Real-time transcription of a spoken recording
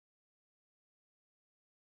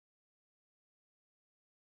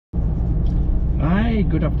Hi,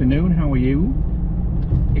 good afternoon, how are you?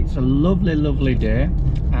 It's a lovely day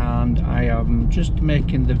and I am just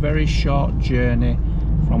making the very short journey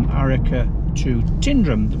from Arica to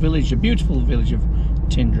Tyndrum, the village, the beautiful village of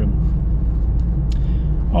Tyndrum.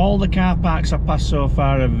 All the car parks I've passed so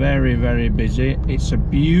far are very busy. It's a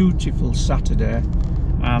beautiful Saturday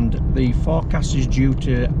and the forecast is due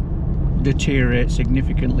to deteriorate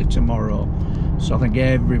significantly tomorrow, so I think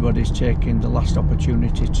everybody's taking the last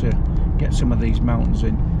opportunity to get some of these mountains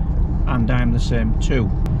in, and I'm the same too.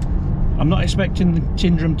 I'm not expecting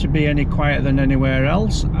Tyndrum to be any quieter than anywhere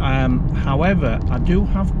else. However, I do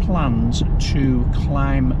have plans to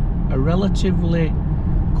climb a relatively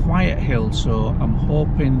quiet hill, so I'm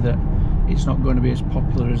hoping that it's not going to be as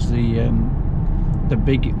popular as the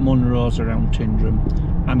big Munros around Tyndrum.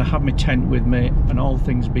 And I have my tent with me, and all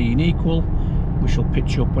things being equal, we shall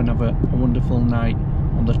pitch up and have a wonderful night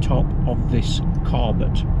on the top of this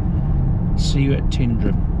Corbett. See you at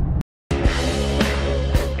Tyndrum.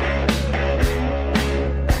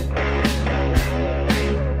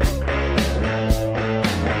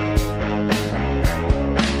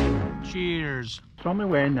 Cheers. It's on my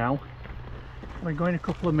way now. We're going a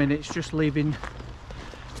couple of minutes, just leaving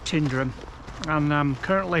Tyndrum, and I'm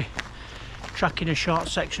currently tracking a short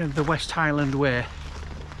section of the West Highland Way.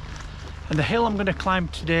 And the hill I'm going to climb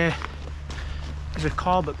today is a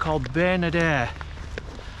Corbett called Beinn Odhar.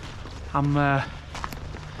 I'm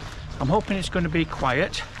hoping it's going to be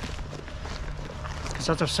quiet, because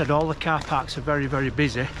as I've said, all the car parks are very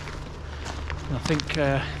busy, and I think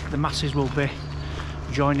the masses will be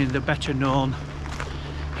joining the better known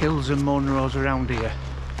hills and Munros around here.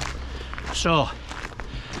 So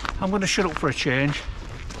I'm going to shut up for a change,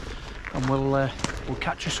 and we'll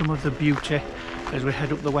capture some of the beauty as we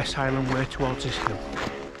head up the West Highland Way towards this hill.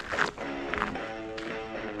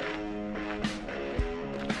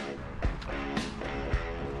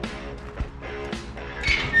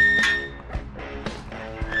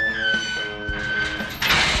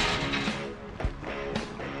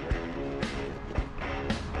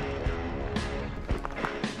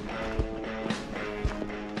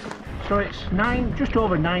 So it's just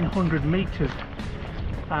over 900 metres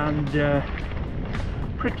and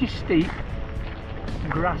pretty steep,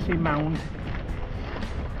 grassy mound,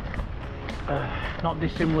 not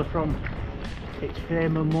dissimilar from its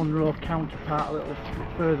famous Munro counterpart a little bit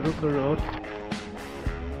further up the road.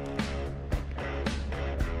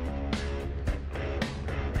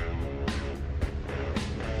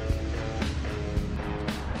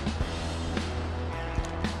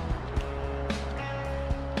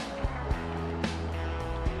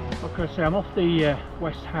 Like I say, I'm off the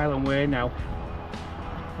West Highland Way now,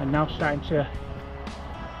 and now starting to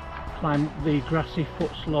climb the grassy foot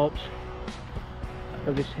slopes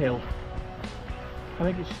of this hill. I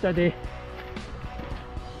think it's steady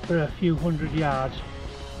for a few hundred yards,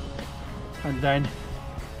 and then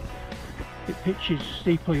it pitches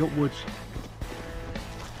steeply upwards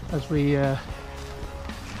as we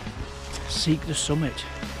seek the summit.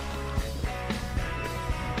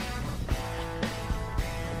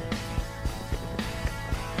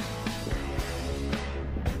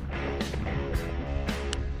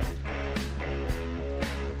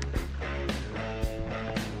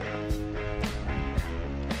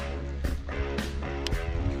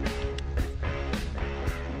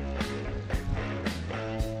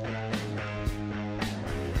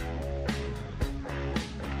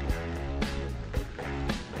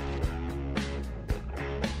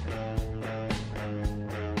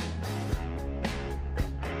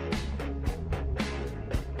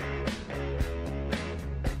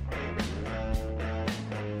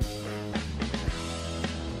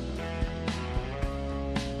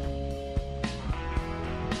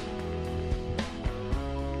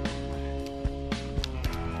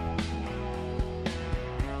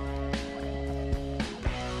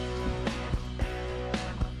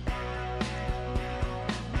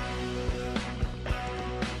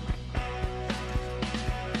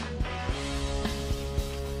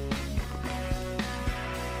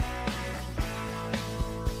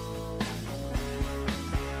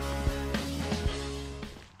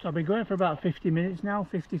 So I've been going for about 50 minutes now,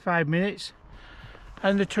 55 minutes,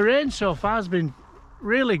 and the terrain so far has been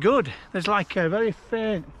really good. There's like a very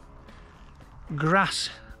faint grass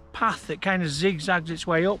path that kind of zigzags its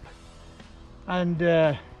way up, and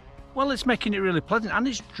well, it's making it really pleasant, and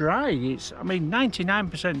it's dry. It's, I mean,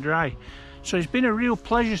 99% dry, so it's been a real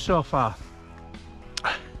pleasure so far.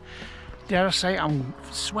 Dare I say, I'm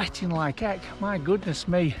sweating like heck, my goodness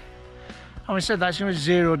me. Having said that, it's going to be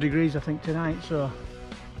 0 degrees I think tonight, so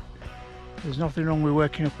there's nothing wrong with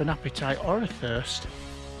working up an appetite or a thirst.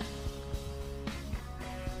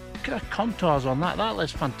 at the contours on that. That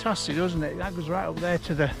looks fantastic, doesn't it? That goes right up there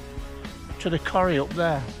to the quarry up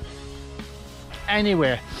there.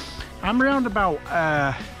 Anyway, I'm around about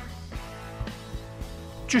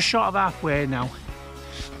just short of halfway now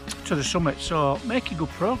to the summit, so making good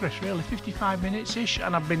progress really, 55 minutes ish,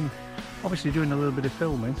 and I've been obviously doing a little bit of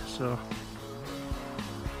filming, so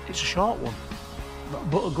it's a short one,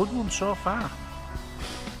 but a good one so far.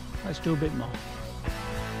 Let's do a bit more.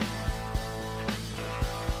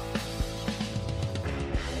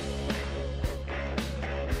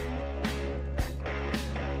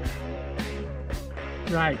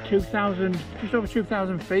 Right, 2,000, just over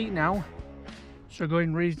 2,000 feet now, so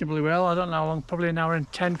going reasonably well. I don't know how long, probably an hour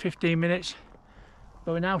and 10-15 minutes,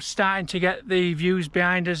 but we're now starting to get the views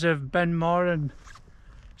behind us of Beinn Odhar and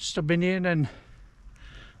Stubbinian and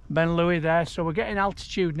Ben Louis there, so we're getting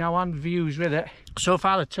altitude now and views with it. So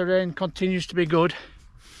far the terrain continues to be good.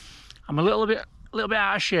 I'm a little bit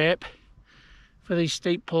out of shape for these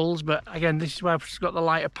steep pulls, but again, this is why I've got the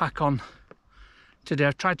lighter pack on today.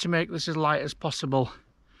 I've tried to make this as light as possible,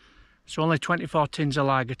 so only 24 tins of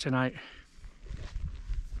lager tonight.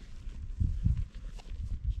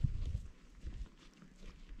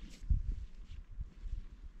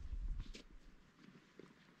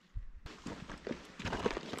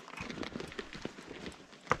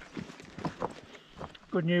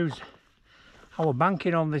 Good news, I was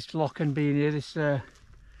banking on this lochan being here, this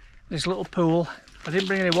little pool. I didn't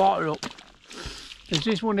bring any water up. There's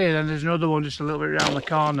this one here, and there's another one just a little bit around the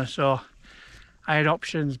corner, so I had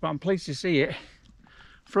options, but I'm pleased to see it.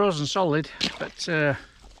 Frozen solid, but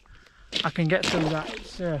I can get through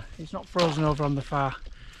that. It's not frozen over on the far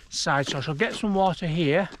side, so I shall get some water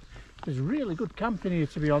here. There's really good camping here,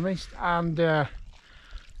 to be honest, and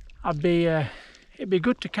it'd be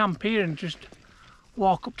good to camp here and just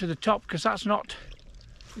walk up to the top, because it's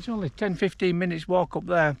only 10-15 minutes walk up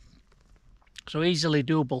there, so easily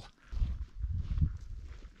doable.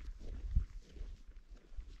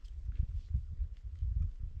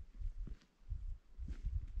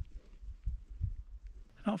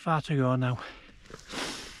 Not far to go now,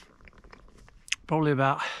 probably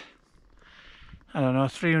about, I don't know,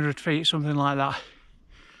 300 feet, something like that,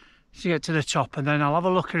 to get to the top, and then I'll have a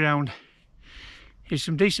look around. If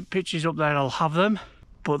some decent pictures up there, I'll have them,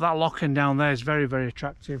 but that lochan down there is very, very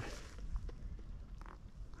attractive,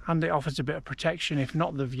 and it offers a bit of protection, if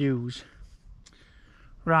not the views.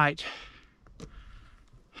 Right.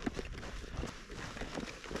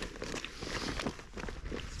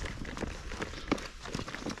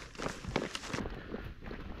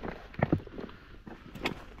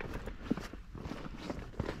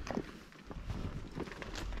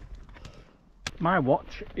 My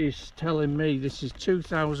watch is telling me this is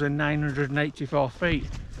 2,984 feet.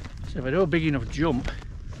 So if I do a big enough jump,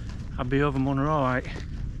 I'd be over Munro height.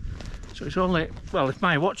 So it's only, well, if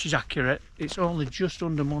my watch is accurate, it's only just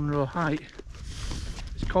under Munro height.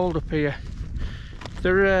 It's cold up here.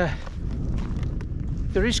 There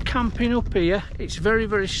is camping up here. It's very,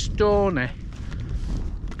 very stony.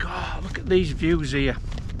 God, look at these views here.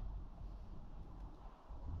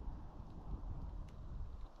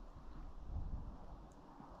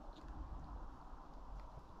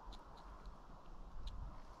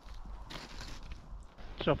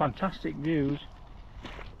 So fantastic views.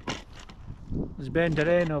 There's Beinn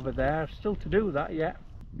Odhar over there, still to do that yet.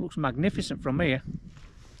 Looks magnificent from here.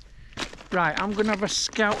 Right, I'm going to have a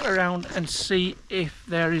scout around and see if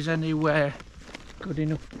there is anywhere good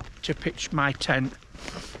enough to pitch my tent.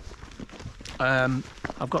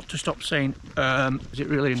 I've got to stop saying because it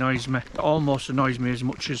really annoys me. It almost annoys me as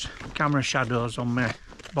much as camera shadows on my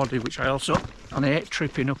body, which I hate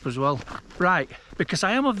tripping up as well. Right, because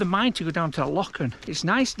I am of the mind to go down to that lochan. It's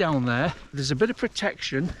nice down there, there's a bit of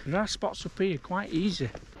protection. There are spots up here quite easy.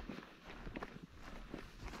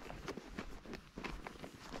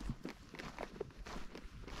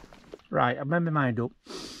 Right, I've made my mind up.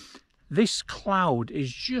 This cloud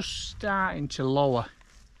is just starting to lower.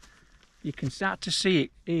 You can start to see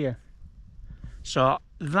it here. So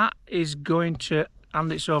that is going to,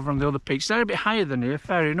 and it's over on the other peaks. They're a bit higher than here,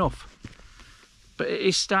 fair enough. But it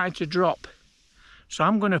is starting to drop. So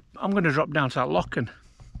I'm gonna drop down to that lochan,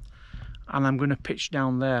 and I'm gonna pitch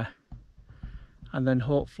down there. And then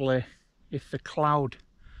hopefully, if the cloud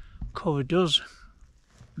cover does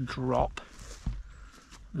drop,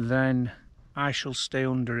 then I shall stay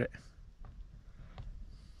under it.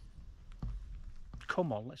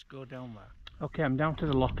 Come on, let's go down there. Okay, I'm down to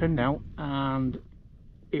the lochan now, and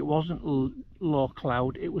it wasn't low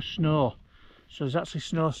cloud, it was snow. So there's actually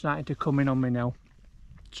snow starting to come in on me now.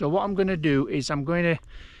 So what I'm going to do is I'm going to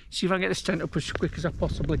see if I can get this tent up as quick as I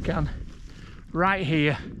possibly can. Right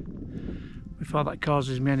here, before that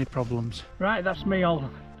causes me any problems. Right, that's me all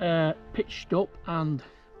pitched up and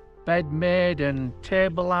bed made and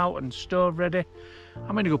table out and stove ready.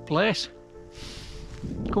 I'm in a good place.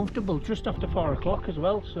 Comfortable, just after 4 o'clock as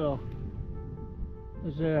well, so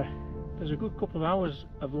there's a good couple of hours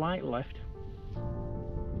of light left.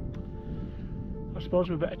 I suppose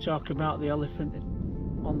we better talk about the elephant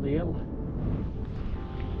on the hill.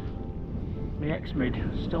 My ex-mid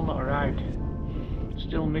still not arrived,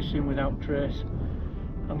 still missing without trace.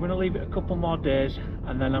 I'm going to leave it a couple more days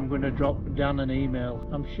and then I'm going to drop Dan an email.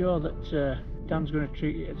 I'm sure that Dan's going to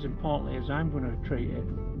treat it as importantly as I'm going to treat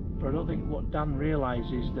it, but I don't think what Dan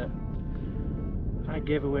realises that I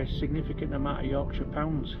gave away a significant amount of Yorkshire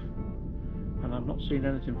pounds and I've not seen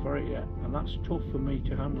anything for it yet, and that's tough for me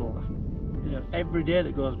to handle. You know, every day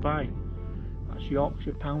that goes by, that's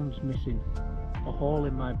Yorkshire pounds missing, a hole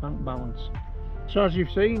in my bank balance. So as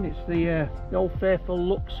you've seen, it's the old faithful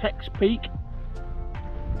Luxe Hexpeak,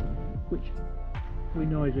 which we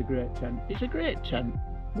know is a great tent. It's a great tent.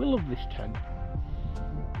 We love this tent.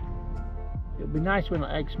 It'll be nice when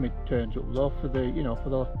that Hexmid turns up though, for the, you know,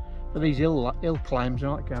 for these hill climbs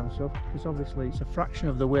and all that kind of stuff, because obviously it's a fraction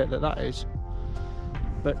of the weight that is.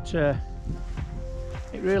 But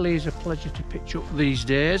it really is a pleasure to pitch up these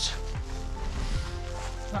days.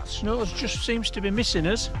 That snow just seems to be missing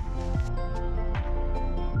us.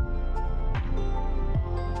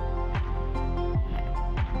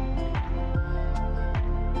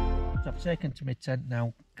 I've taken to my tent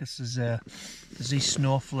now because there's these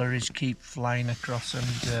snow flurries keep flying across,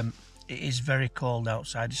 and it is very cold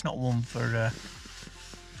outside. It's not one for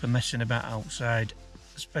messing about outside,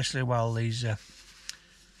 especially while these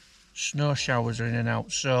snow showers are in and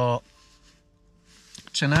out. So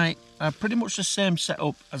tonight I have pretty much the same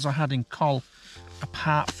setup as I had in Col,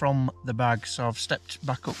 apart from the bag. So I've stepped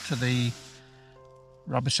back up to the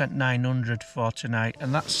Rabicent 900 for tonight,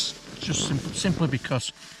 and that's just simply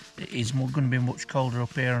because it is going to be much colder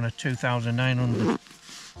up here on a 2,900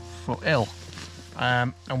 foot hill.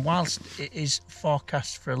 And whilst it is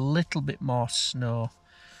forecast for a little bit more snow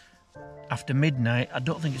after midnight, I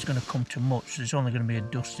don't think it's going to come to much. There's only going to be a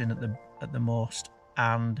dusting at the most,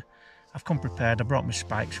 and I've come prepared. I brought my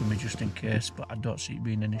spikes with me just in case, but I don't see it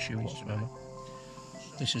being an issue whatsoever.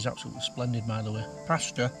 This is absolutely splendid, by the way.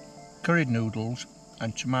 Pasta, curried noodles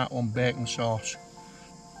and tomato and bacon sauce.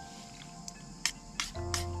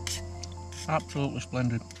 Absolutely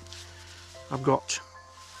splendid. I've got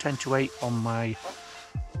 10 to 8 on my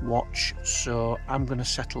watch, so I'm going to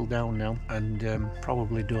settle down now and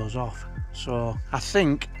probably doze off. So I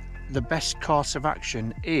think the best course of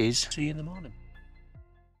action is see you in the morning.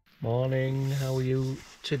 Morning, how are you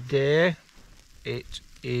today? It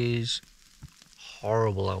is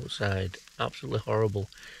horrible outside, absolutely horrible.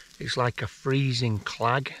 It's like a freezing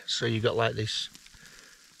clag, so you got like this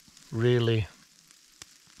really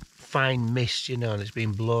fine mist, you know, and it's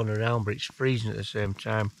being blown around, but it's freezing at the same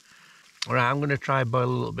time. Alright, I'm going to try boil a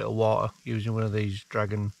little bit of water using one of these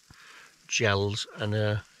dragon gels, and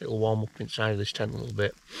it'll warm up inside of this tent a little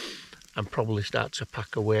bit and probably start to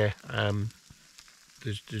pack away.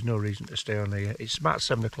 There's no reason to stay on here. It's about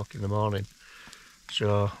 7 o'clock in the morning,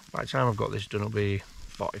 so by the time I've got this done it'll be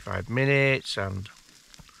 45 minutes, and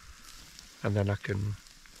then I can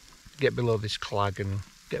get below this clag and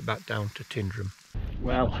get back down to Tyndrum.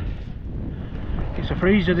 Well, it's a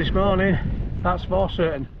freezer this morning, that's for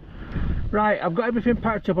certain. Right, I've got everything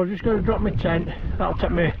packed up. I'm just going to drop my tent. That'll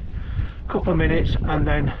take me a couple of minutes, and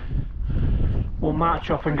then we'll march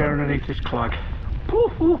off and get underneath this clag.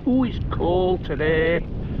 Ooh, it's cold today.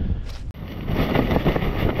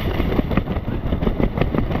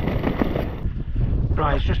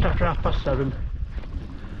 Right, it's just after 7:30.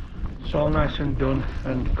 It's all nice and done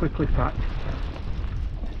and quickly packed.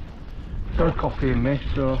 Got a coffee in me,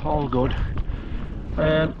 so all good.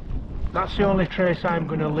 That's the only trace I'm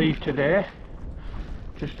going to leave today.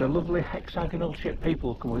 Just a lovely hexagonal shaped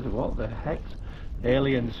people come with what the heck?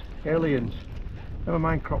 Aliens. Never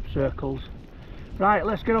mind crop circles. Right,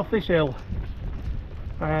 let's get off this hill,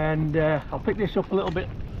 and I'll pick this up a little bit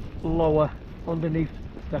lower underneath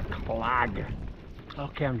the clag.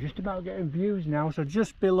 Okay, I'm just about getting views now, so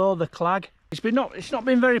just below the clag. It's not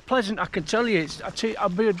been very pleasant, I can tell you.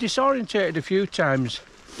 I've been disorientated a few times.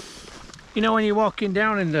 You know, when you're walking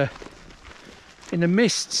down in the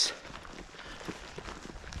mists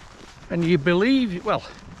and you believe, well,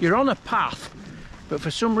 you're on a path, but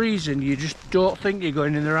for some reason you just don't think you're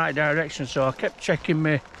going in the right direction. So I kept checking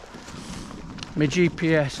my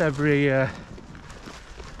GPS every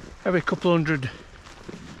couple hundred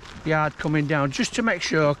yard coming down, just to make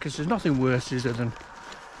sure, because there's nothing worse, is there, than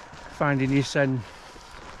finding yourself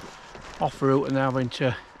off route and having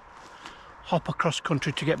to hop across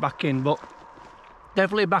country to get back in, but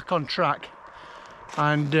definitely back on track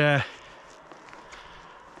and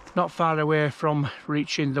not far away from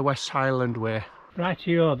reaching the West Highland Way.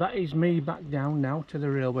 Rightio, that is me back down now to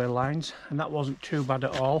the railway lines, and that wasn't too bad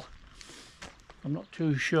at all. I'm not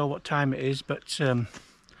too sure what time it is, but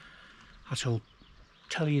I shall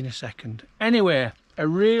tell you in a second. Anyway, a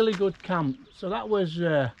really good camp. So that was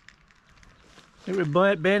Beinn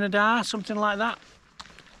Odhar, something like that,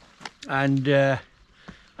 and a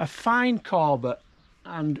fine Corbett.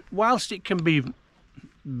 And whilst it can be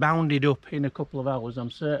bounded up in a couple of hours,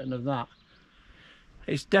 I'm certain of that,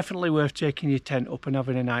 it's definitely worth taking your tent up and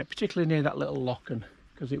having a night, particularly near that little lochan,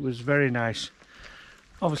 because it was very nice.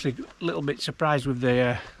 Obviously a little bit surprised with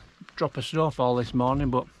the drop of snowfall this morning,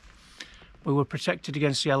 but we were protected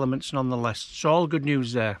against the elements nonetheless, so all good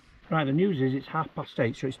news there. Right, the news is it's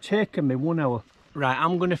 8:30, so it's taken me 1 hour. Right,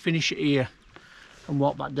 I'm going to finish it here and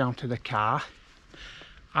walk back down to the car.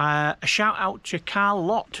 A shout out to Carl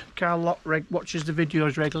Lott. Carl Lott watches the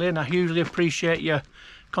videos regularly, and I hugely appreciate your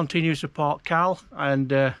continued support, Carl,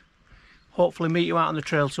 and hopefully meet you out on the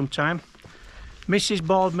trail sometime. Mrs.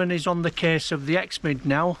 Boardman is on the case of the X-Mid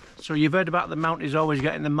now, so you've heard about the Mounties always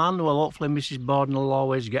getting the man. Well, hopefully Mrs. Boardman will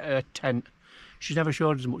always get her tent. She's never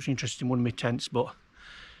showed as much interest in one of my tents, but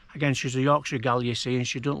again, she's a Yorkshire gal, you see, and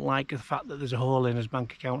she doesn't like the fact that there's a hole in her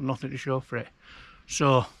bank account, nothing to show for it.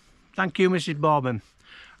 So thank you, Mrs. Boardman.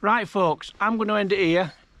 Right folks, I'm going to end it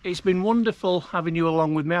here. It's been wonderful having you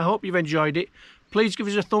along with me. I hope you've enjoyed it. Please give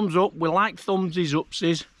us a thumbs up. We like thumbsies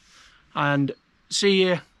upsies. And see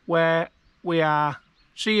you where we are.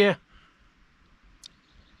 See you.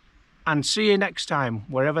 And see you next time,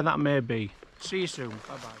 wherever that may be. See you soon.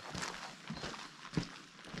 Bye bye.